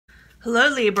Hello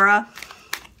Libra,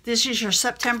 this is your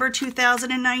September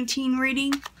 2019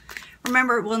 reading.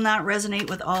 Remember, it will not resonate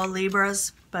with all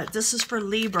Libras, but this is for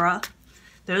Libra,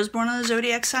 those born on the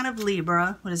zodiac sign of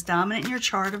Libra, what is dominant in your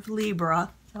chart of Libra,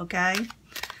 okay?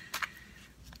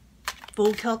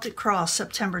 Full Celtic Cross,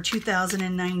 September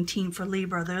 2019 for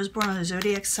Libra, those born on the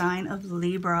zodiac sign of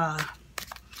Libra.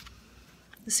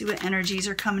 Let's see what energies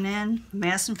are coming in. I'm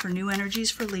asking for new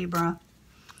energies for Libra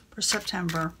for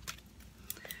September.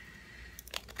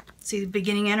 See, the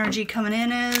beginning energy coming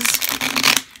in is,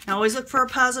 I always look for a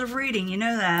positive reading, you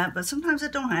know that, but sometimes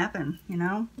it don't happen, you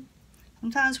know.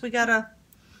 Sometimes we gotta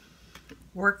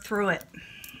work through it.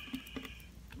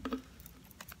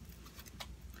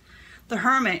 The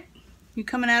Hermit, you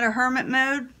coming out of hermit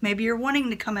mode? Maybe you're wanting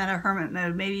to come out of hermit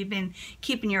mode. Maybe you've been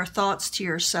keeping your thoughts to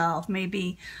yourself.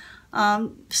 Maybe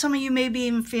some of you may be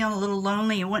even feeling a little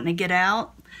lonely and wanting to get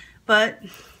out, but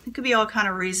it could be all kind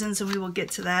of reasons, and we will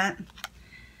get to that.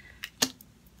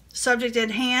 Subject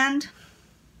at hand,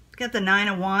 got the Nine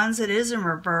of Wands. It is in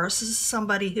reverse. This is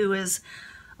somebody who is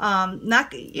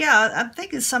not, yeah, I'm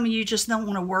thinking some of you just don't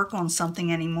want to work on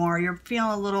something anymore. You're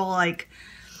feeling a little like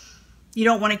you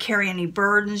don't want to carry any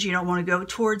burdens. You don't want to go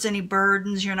towards any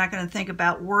burdens. You're not going to think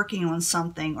about working on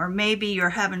something. Or maybe you're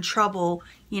having trouble,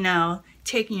 you know,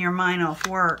 taking your mind off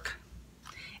work.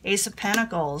 Ace of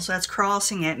Pentacles, that's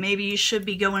crossing it. Maybe you should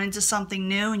be going into something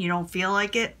new and you don't feel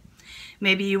like it.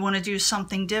 Maybe you want to do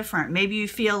something different. Maybe you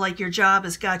feel like your job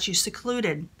has got you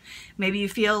secluded. Maybe you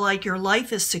feel like your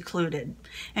life is secluded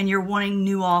and you're wanting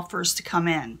new offers to come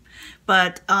in.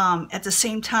 But at the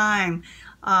same time,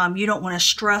 you don't want to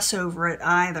stress over it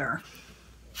either.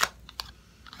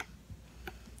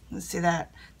 Let's see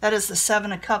that. That is the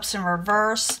Seven of Cups in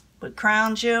reverse. What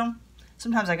crowns you?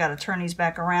 Sometimes I got to turn these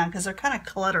back around because they're kind of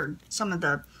cluttered. Some of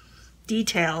the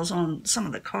details on some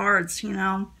of the cards, you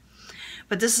know.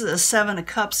 But this is a Seven of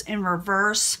Cups in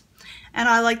reverse. And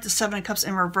I like the Seven of Cups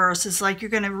in reverse. It's like you're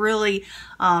going to really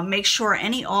make sure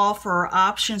any offer or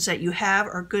options that you have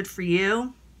are good for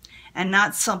you and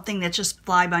not something that's just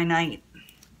fly by night.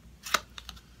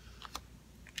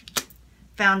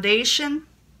 Foundation,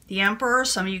 the Emperor.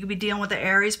 Some of you could be dealing with the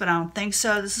Aries, but I don't think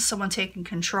so. This is someone taking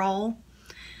control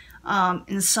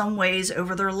in some ways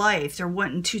over their life. They're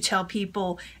wanting to tell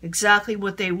people exactly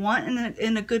what they want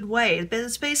in a good way. But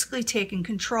it's basically taking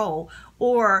control.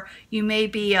 Or you may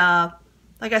be,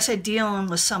 like I said, dealing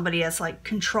with somebody that's like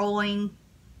controlling,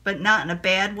 but not in a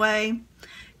bad way.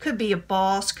 Could be a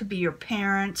boss, could be your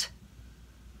parent,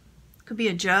 could be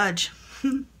a judge.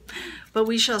 But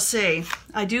we shall see.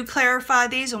 I do clarify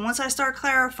these, and once I start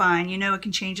clarifying, you know it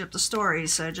can change up the story,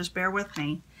 so just bear with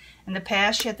me. In the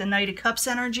past, you had the Knight of Cups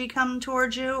energy coming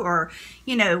towards you, or,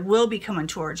 you know, will be coming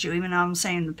towards you, even though I'm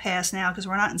saying the past now because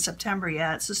we're not in September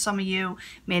yet, so some of you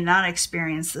may not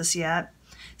experience this yet.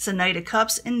 It's the Knight of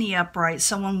Cups in the upright,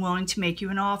 someone willing to make you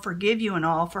an offer, give you an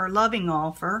offer, a loving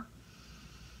offer.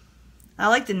 I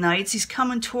like the Knights. He's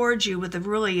coming towards you with a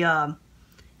really, in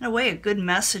a way, a good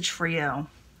message for you.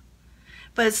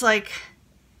 But it's like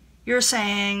you're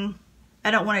saying,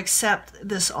 I don't want to accept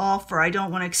this offer. I don't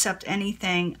want to accept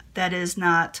anything that is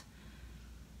not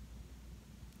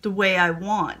the way I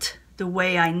want, the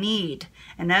way I need.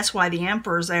 And that's why the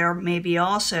Emperor's there maybe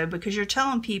also, because you're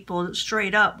telling people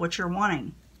straight up what you're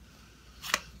wanting.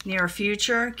 Near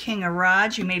future, King of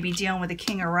Rods. You may be dealing with the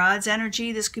King of Rods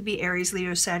energy. This could be Aries,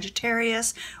 Leo,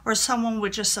 Sagittarius, or someone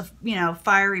with just a, you know,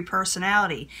 fiery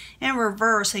personality. In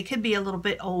reverse, they could be a little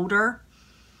bit older.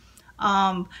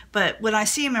 But when I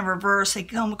see them in reverse, they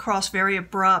come across very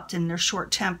abrupt and they're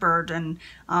short-tempered, and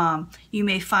you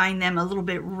may find them a little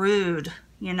bit rude,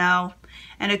 you know,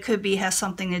 and it could be has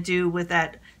something to do with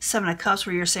that Seven of Cups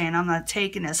where you're saying, I'm not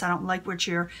taking this. I don't like what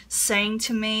you're saying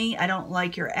to me. I don't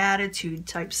like your attitude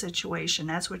type situation.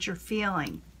 That's what you're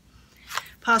feeling.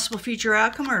 Possible future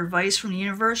outcome or advice from the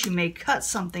universe. You may cut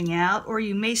something out, or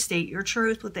you may state your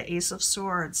truth with the Ace of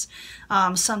Swords.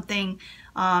 Something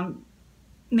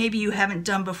maybe you haven't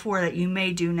done before that you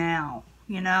may do now,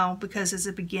 you know, because it's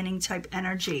a beginning type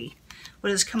energy.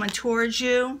 What is coming towards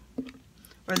you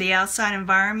or the outside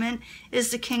environment is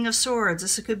the King of Swords.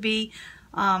 This could be,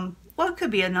 well, it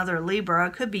could be another Libra.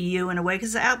 It could be you in a way,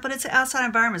 but it's an outside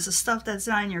environment. It's the stuff that's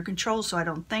not in your control, so I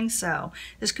don't think so.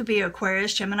 This could be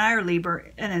Aquarius, Gemini, or Libra,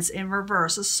 and it's in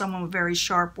reverse. This is someone with very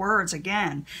sharp words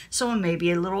again. Someone may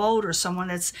be a little older, someone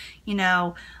that's, you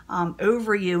know,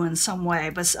 over you in some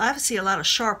way. But I see a lot of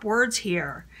sharp words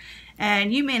here.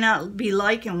 And you may not be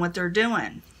liking what they're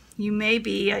doing. You may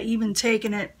be even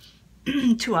taking it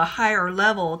to a higher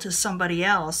level to somebody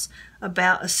else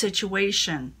about a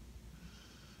situation.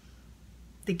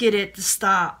 to get it to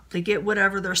stop, to get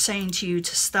whatever they're saying to you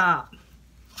to stop.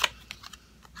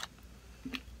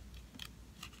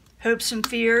 Hopes and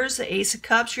fears, the Ace of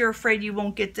Cups, you're afraid you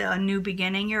won't get a new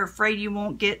beginning. You're afraid you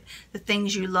won't get the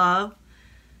things you love.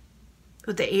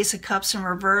 With the Ace of Cups in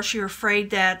reverse, you're afraid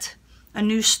that a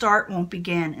new start won't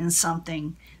begin in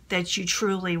something that you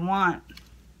truly want.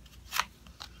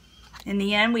 In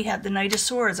the end, we have the Knight of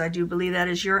Swords. I do believe that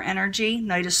is your energy.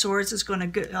 Knight of Swords is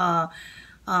going to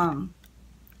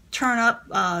turn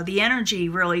up the energy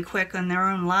really quick in their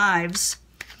own lives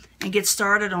and get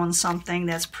started on something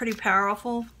that's pretty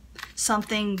powerful,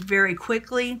 something very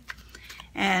quickly,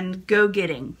 and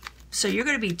go-getting. So you're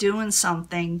going to be doing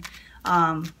something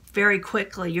very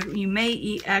quickly. You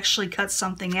may actually cut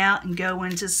something out and go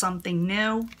into something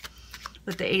new.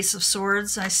 With the Ace of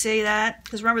Swords, I say that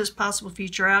because remember this possible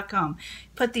future outcome.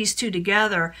 Put these two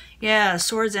together, yeah,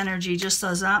 Swords energy just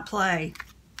does not play.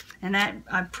 And that,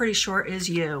 I'm pretty sure, is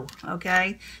you,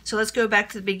 okay? So let's go back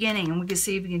to the beginning and we can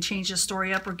see if we can change the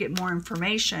story up or get more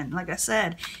information. Like I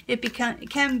said, it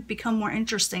can become more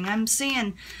interesting. I'm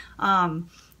seeing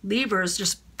Libras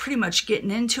just pretty much getting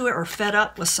into it or fed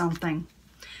up with something.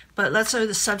 But let's say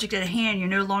the subject at hand, you're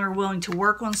no longer willing to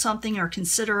work on something or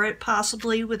consider it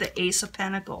possibly with the Ace of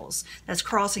Pentacles. That's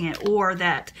crossing it. Or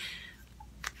that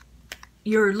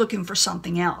you're looking for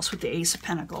something else with the Ace of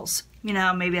Pentacles. You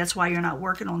know, maybe that's why you're not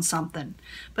working on something.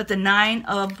 But the Nine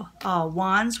of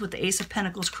Wands with the Ace of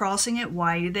Pentacles crossing it,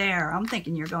 why are you there? I'm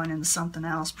thinking you're going into something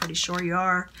else. Pretty sure you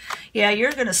are. Yeah,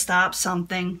 you're going to stop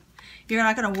something. You're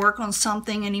not going to work on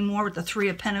something anymore with the Three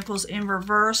of Pentacles in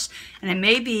reverse. And it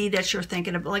may be that you're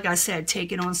thinking of, like I said,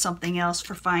 taking on something else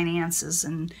for finances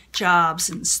and jobs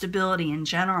and stability in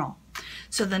general.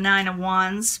 So the Nine of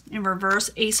Wands in reverse,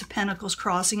 Ace of Pentacles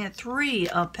crossing it, Three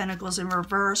of Pentacles in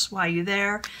reverse, why are you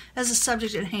there? As a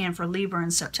subject at hand for Libra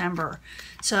in September.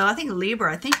 So I think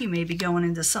Libra, I think you may be going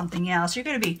into something else. You're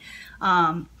going to be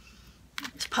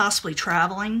possibly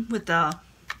traveling with the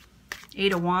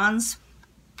Eight of Wands.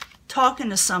 Talking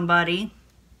to somebody,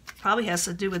 probably has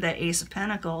to do with that Ace of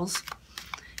Pentacles,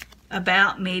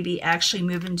 about maybe actually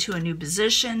moving to a new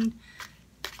position,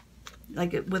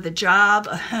 like with a job,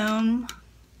 a home,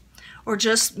 or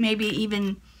just maybe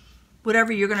even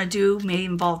whatever you're going to do may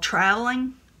involve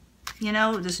traveling, you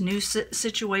know, this new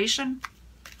situation.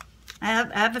 I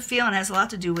have a feeling it has a lot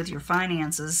to do with your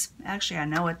finances. Actually, I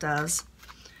know it does.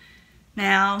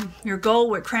 Now, your goal,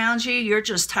 what crowns you, you're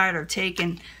just tired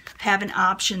of having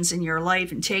options in your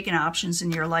life and taking options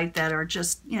in your life that are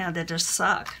just, you know, that just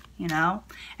suck, you know.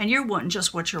 And you're wanting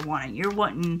just what you're wanting. You're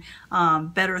wanting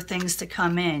better things to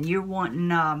come in. You're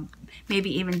wanting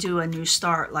maybe even do a new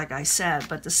start, like I said.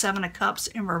 But the Seven of Cups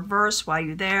in reverse, while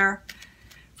you're there,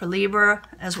 for Libra,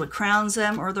 as what crowns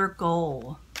them or their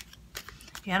goal.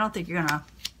 Yeah, I don't think you're going to,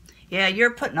 yeah,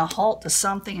 you're putting a halt to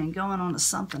something and going on to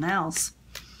something else.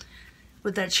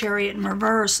 With that Chariot in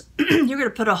reverse, you're going to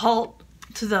put a halt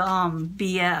to the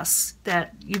BS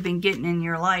that you've been getting in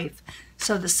your life.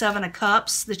 So the Seven of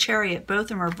Cups, the Chariot,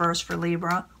 both in reverse for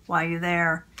Libra while you're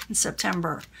there in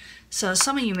September. So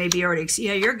some of you may be already,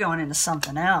 yeah, you're going into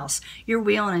something else. You're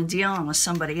wheeling and dealing with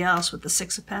somebody else with the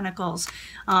Six of Pentacles.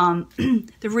 The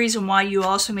reason why you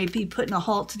also may be putting a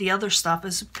halt to the other stuff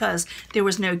is because there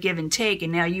was no give and take,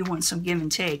 and now you want some give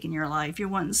and take in your life. You're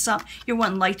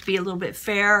wanting life to be a little bit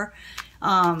fair.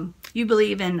 You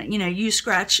believe in, you know, you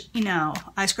scratch, you know,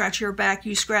 I scratch your back,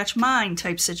 you scratch mine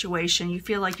type situation. You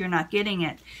feel like you're not getting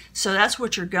it. So that's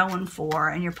what you're going for,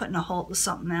 and you're putting a halt to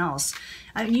something else.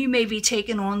 You may be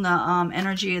taking on the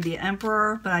energy of the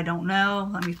Emperor, but I don't know.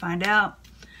 Let me find out.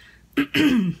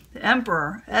 The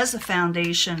Emperor as the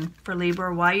foundation for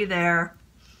Libra. Why are you there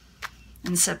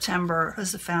in September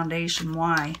as the foundation?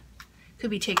 Why? Could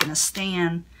be taking a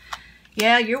stand.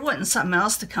 Yeah, you're wanting something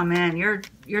else to come in.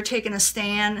 You're taking a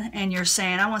stand and you're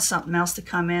saying, I want something else to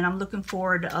come in. I'm looking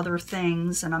forward to other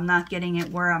things and I'm not getting it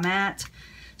where I'm at.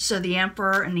 So the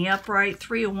Emperor in the upright,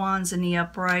 Three of Wands in the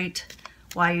upright.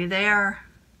 Why are you there?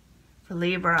 For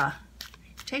Libra.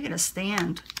 You're taking a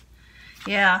stand.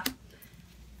 Yeah.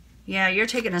 Yeah, you're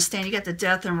taking a stand. You got the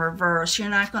Death in reverse. You're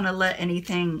not going to let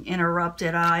anything interrupt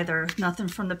it either. Nothing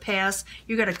from the past.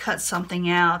 You're going to cut something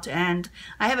out. And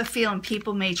I have a feeling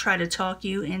people may try to talk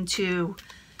you into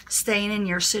staying in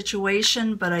your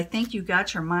situation, but I think you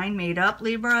got your mind made up,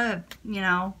 Libra. You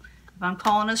know, if I'm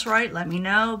calling this right, let me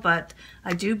know. But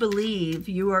I do believe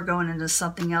you are going into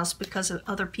something else because of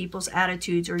other people's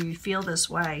attitudes, or you feel this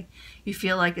way. You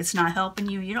feel like it's not helping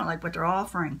you. You don't like what they're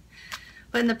offering.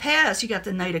 But in the past, you got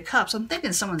the Knight of Cups. I'm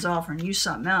thinking someone's offering you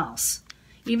something else.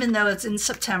 Even though it's in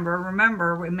September,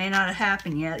 remember, it may not have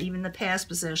happened yet, even the past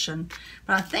position.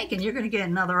 But I'm thinking you're going to get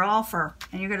another offer,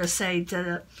 and you're going to say to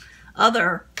the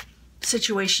other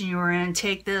situation you were in,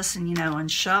 take this and,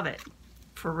 and shove it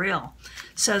for real.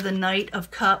 So the Knight of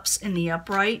Cups in the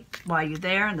upright, while you're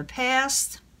there in the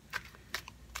past,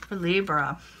 for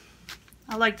Libra.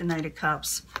 I like the Knight of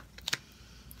Cups.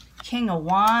 King of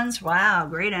Wands, wow,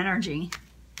 great energy.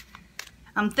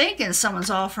 I'm thinking someone's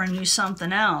offering you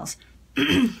something else.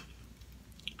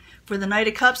 For the Knight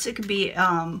of Cups, it could be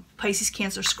Pisces,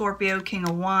 Cancer, Scorpio, King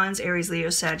of Wands, Aries, Leo,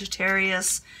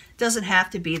 Sagittarius. Doesn't have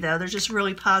to be, though. They're just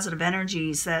really positive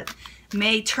energies that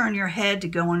may turn your head to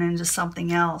going into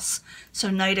something else. So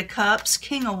Knight of Cups,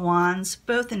 King of Wands,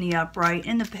 both in the upright,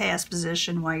 in the past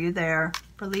position while you're there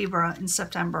for Libra in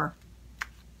September.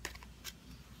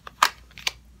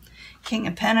 King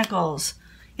of Pentacles.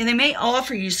 Yeah, they may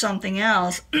offer you something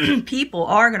else. People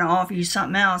are going to offer you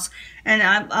something else. And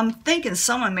I'm thinking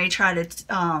someone may try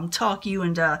to talk you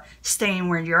into staying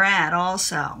where you're at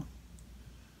also.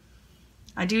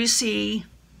 I do see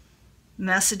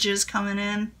messages coming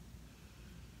in.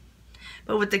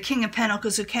 But with the King of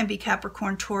Pentacles, it can be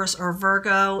Capricorn, Taurus, or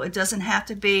Virgo. It doesn't have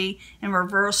to be in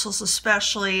reversals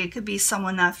especially. It could be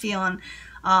someone not feeling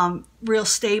real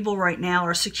stable right now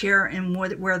or secure in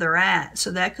where they're at.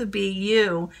 So that could be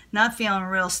you not feeling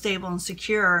real stable and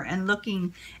secure and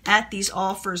looking at these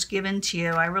offers given to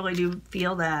you. I really do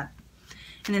feel that.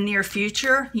 In the near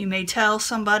future, you may tell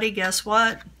somebody, guess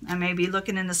what? I may be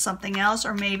looking into something else,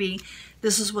 or maybe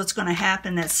this is what's going to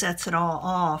happen that sets it all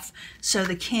off. So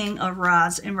the King of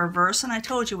Rods in reverse, and I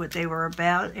told you what they were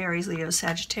about, Aries, Leo,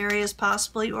 Sagittarius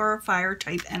possibly, or a fire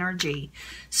type energy.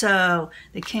 So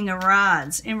the King of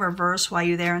Rods in reverse while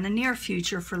you're there in the near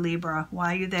future for Libra,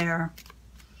 while you're there.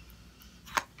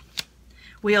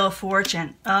 Wheel of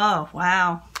Fortune. Oh,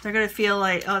 wow. They're going to feel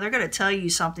like, oh, they're going to tell you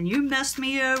something. You messed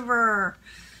me over.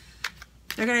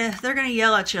 They're going to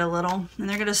yell at you a little, and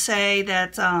they're going to say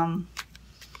that I'm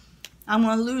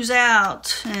going to lose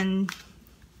out and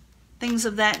things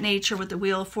of that nature with the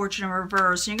Wheel of Fortune in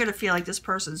reverse. And you're going to feel like this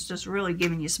person's just really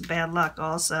giving you some bad luck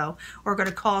also, or going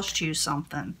to cost you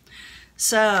something.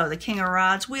 So the King of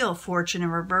Rods, Wheel of Fortune in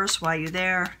reverse while you're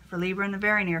there for Libra in the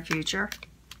very near future.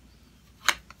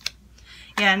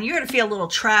 Yeah, and you're going to feel a little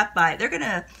trapped by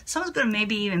it. Someone's going to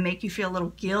maybe even make you feel a little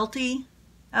guilty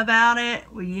about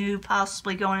it. Were you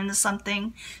possibly going into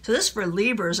something? So this is for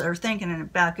Libras that are thinking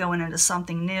about going into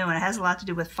something new, and it has a lot to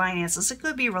do with finances. It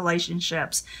could be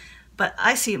relationships, but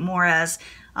I see it more as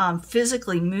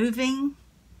physically moving,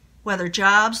 whether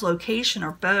jobs, location,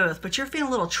 or both. But you're feeling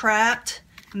a little trapped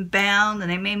and bound, and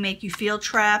they may make you feel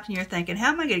trapped, and you're thinking, how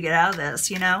am I going to get out of this,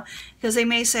 Because they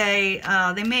may say,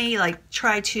 they may like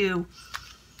try to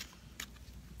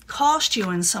cost you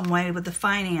in some way with the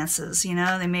finances,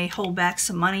 they may hold back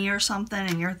some money or something,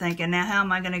 and you're thinking, now how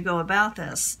am I going to go about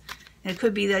this? And it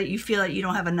could be that you feel that you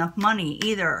don't have enough money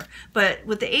either. But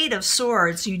with the Eight of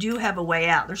Swords, you do have a way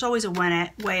out. There's always a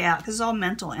way out, because it's all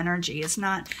mental energy. It's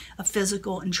not a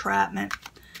physical entrapment.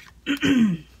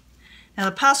 Now,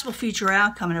 the possible future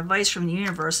outcome and advice from the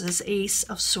universe is Ace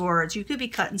of Swords. You could be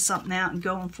cutting something out and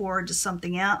going forward to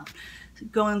something else,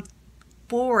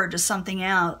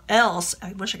 else,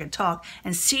 I wish I could talk,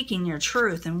 and seeking your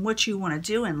truth and what you want to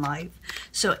do in life.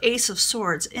 So Ace of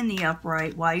Swords in the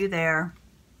upright while you're there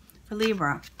for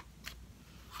Libra.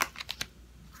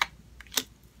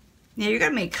 Now you're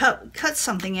going to cut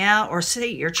something out or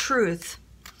state your truth.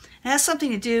 It has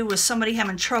something to do with somebody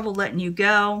having trouble letting you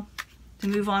go, to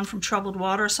move on from troubled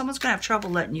water. Someone's going to have trouble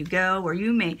letting you go, or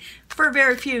you may, for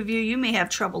very few of you, you may have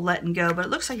trouble letting go, but it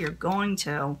looks like you're going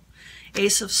to.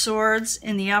 Ace of Swords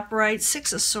in the upright,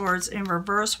 Six of Swords in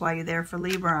reverse while you're there for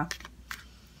Libra.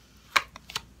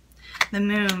 The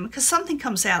Moon, because something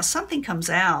comes out. Something comes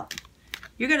out.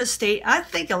 You're going to state, I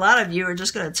think a lot of you are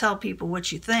just going to tell people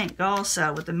what you think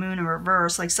also with the Moon in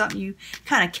reverse, like something you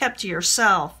kind of kept to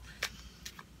yourself.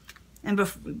 And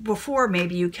before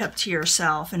maybe you kept to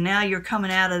yourself, and now you're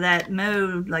coming out of that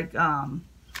mode, like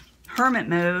hermit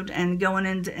mode, and going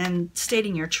into and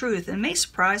stating your truth. And it may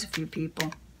surprise a few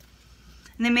people.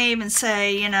 And they may even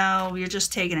say, you're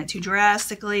just taking it too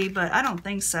drastically, but I don't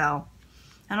think so.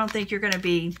 I don't think you're going to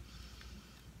be,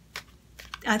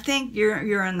 I think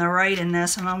you're in the right in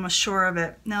this. I'm almost sure of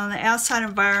it. Now, in the outside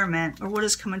environment, or what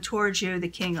is coming towards you, the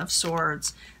King of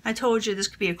Swords. I told you this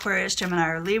could be Aquarius, Gemini,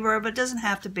 or Libra, but it doesn't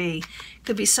have to be. It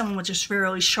could be someone with just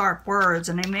really sharp words,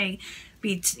 and they may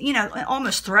be,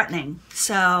 almost threatening.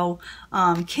 So,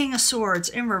 King of Swords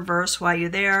in reverse while you're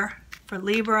there for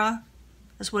Libra.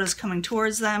 Is what is coming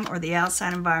towards them, or the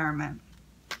outside environment.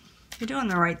 You're doing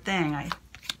the right thing. I'm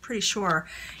pretty sure.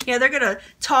 Yeah, they're going to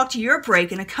talk to your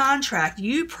breaking a contract.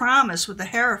 You promised with the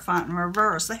Hierophant in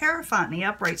reverse. The Hierophant in the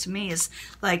upright to me is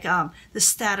like the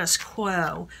status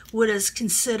quo, what is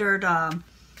considered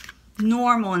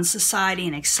normal in society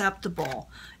and acceptable.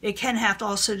 It can have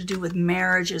also to do with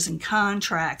marriages and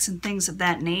contracts and things of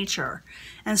that nature.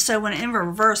 And so when in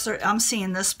reverse, I'm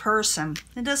seeing this person.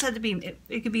 It does have to be,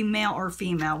 it could be male or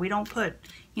female. We don't put,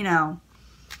 you know,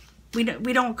 we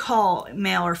don't call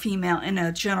male or female in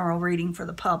a general reading for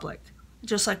the public.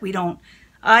 Just like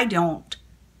I don't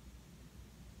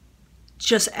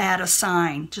just add a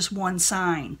sign, just one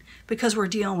sign, because we're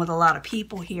dealing with a lot of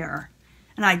people here.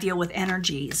 And I deal with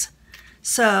energies.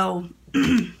 So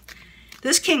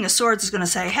this King of Swords is going to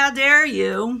say, how dare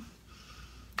you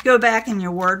go back in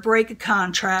your word, break a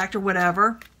contract or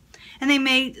whatever. And they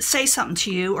may say something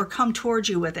to you or come towards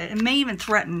you with it. And may even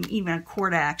threaten even a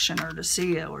court action or to sue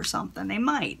you or something. They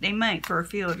might for a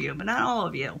few of you, but not all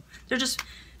of you. They're just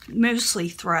mostly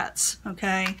threats,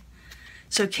 okay?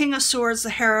 So King of Swords, the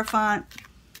Hierophant,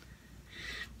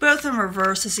 both in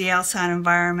reverse is the outside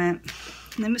environment.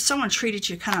 And someone treated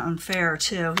you kind of unfair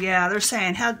too. Yeah, they're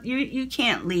saying how you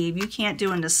can't leave. You can't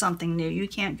do into something new. You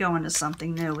can't go into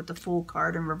something new with the Fool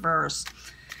card in reverse.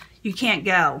 You can't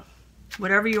go.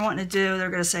 Whatever you want to do, they're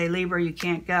going to say, Libra, you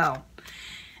can't go.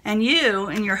 And you,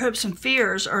 in your hopes and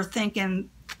fears, are thinking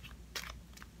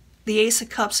the Ace of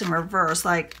Cups in reverse.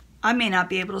 Like, I may not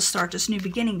be able to start this new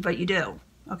beginning, but you do.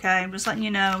 Okay? I'm just letting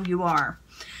you know you are.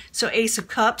 So Ace of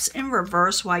Cups in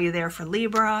reverse while you're there for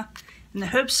Libra. And the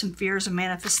hopes and fears and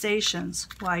manifestations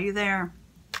while you're there.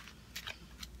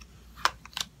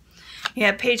 You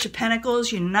have Page of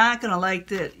Pentacles. You're not going to like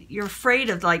that. You're afraid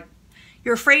of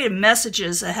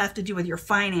messages that have to do with your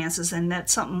finances and that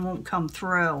something won't come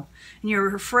through. And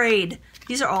you're afraid.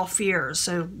 These are all fears,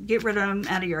 so get rid of them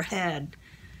out of your head.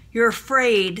 You're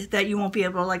afraid that you won't be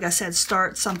able to, like I said,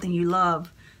 start something you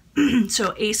love.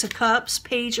 So Ace of Cups,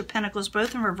 Page of Pentacles,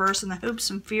 both in reverse, and the hopes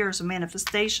and fears of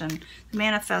manifestation. To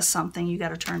manifest something, you got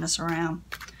to turn this around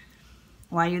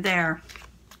while you're there.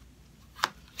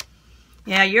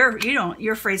 Yeah,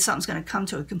 you're afraid something's going to come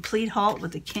to a complete halt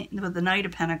with the Knight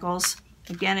of Pentacles.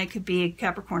 Again, it could be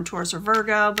Capricorn, Taurus, or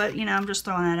Virgo, but you know, I'm just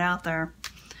throwing that out there.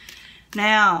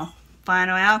 Now,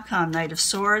 final outcome, Knight of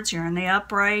Swords. You're in the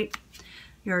upright.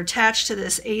 You're attached to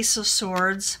this Ace of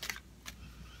Swords.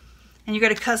 And you're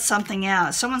going to cut something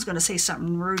out. Someone's going to say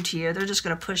something rude to you. They're just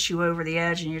going to push you over the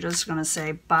edge, and you're just going to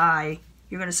say bye.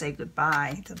 You're going to say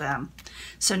goodbye to them.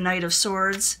 So Knight of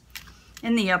Swords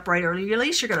in the upright, or at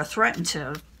least you're going to threaten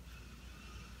to.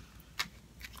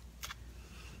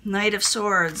 Knight of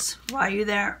Swords, why are you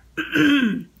there?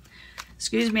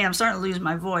 Excuse me, I'm starting to lose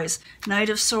my voice. Knight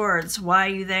of Swords, why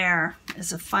are you there?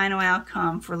 Is a final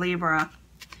outcome for Libra.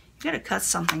 You got to cut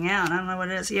something out. I don't know what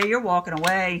it is. Yeah, you're walking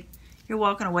away. You're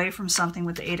walking away from something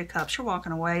with the Eight of Cups. You're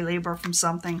walking away, Libra, from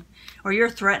something. Or you're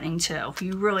threatening to.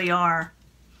 You really are.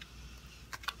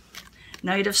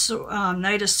 Knight of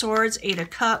Swords, Eight of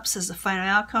Cups is the final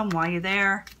outcome. Why are you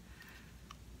there?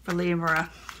 For Libra.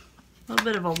 A little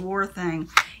bit of a war thing.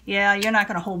 Yeah, you're not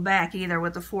going to hold back either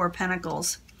with the Four of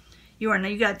Pentacles. You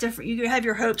have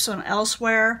your hopes on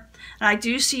elsewhere. And I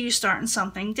do see you starting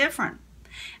something different.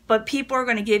 But people are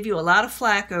going to give you a lot of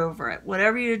flack over it.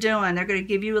 Whatever you're doing, they're going to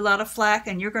give you a lot of flack,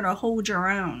 and you're going to hold your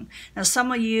own. Now, some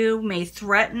of you may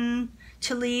threaten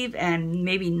to leave and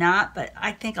maybe not, but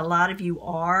I think a lot of you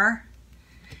are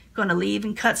going to leave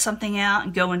and cut something out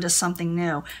and go into something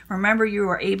new. Remember, you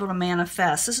are able to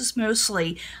manifest. This is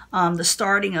mostly the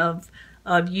starting of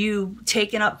you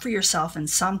taking up for yourself in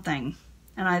something.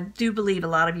 And I do believe a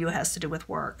lot of you has to do with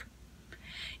work.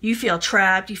 You feel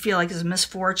trapped, you feel like it's a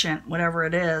misfortune, whatever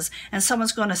it is, and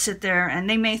someone's going to sit there and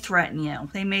they may threaten you.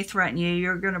 They may threaten you,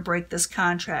 you're going to break this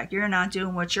contract. You're not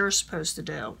doing what you're supposed to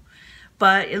do.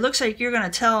 But it looks like you're going to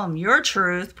tell them your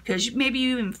truth, because maybe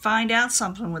you even find out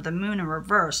something with the Moon in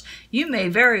reverse. You may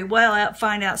very well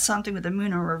find out something with the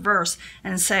Moon in reverse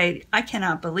and say, I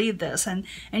cannot believe this. And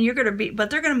you're going to be,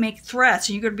 but they're going to make threats,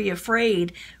 and you're going to be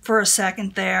afraid for a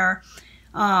second there.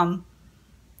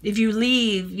 If you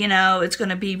leave, you know, it's going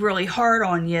to be really hard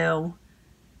on you.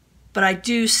 But I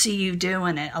do see you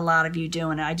doing it, a lot of you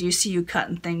doing it. I do see you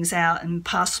cutting things out and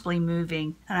possibly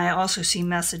moving. And I also see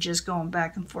messages going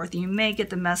back and forth. You may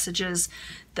get the messages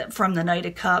from the Knight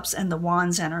of Cups and the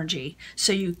Wands energy.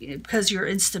 So because your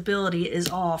instability is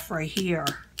off right here.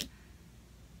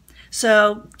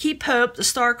 So keep hope. The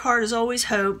Star card is always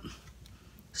hope.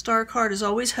 Star card is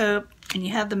always hope. And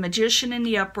you have the Magician in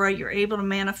the upright. You're able to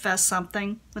manifest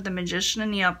something with the Magician in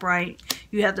the upright.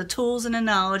 You have the tools and the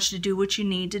knowledge to do what you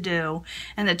need to do.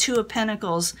 And the Two of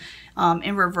Pentacles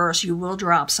in reverse, you will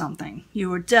drop something.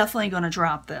 You are definitely going to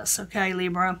drop this, okay,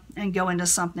 Libra, and go into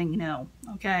something new,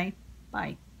 okay?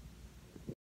 Bye.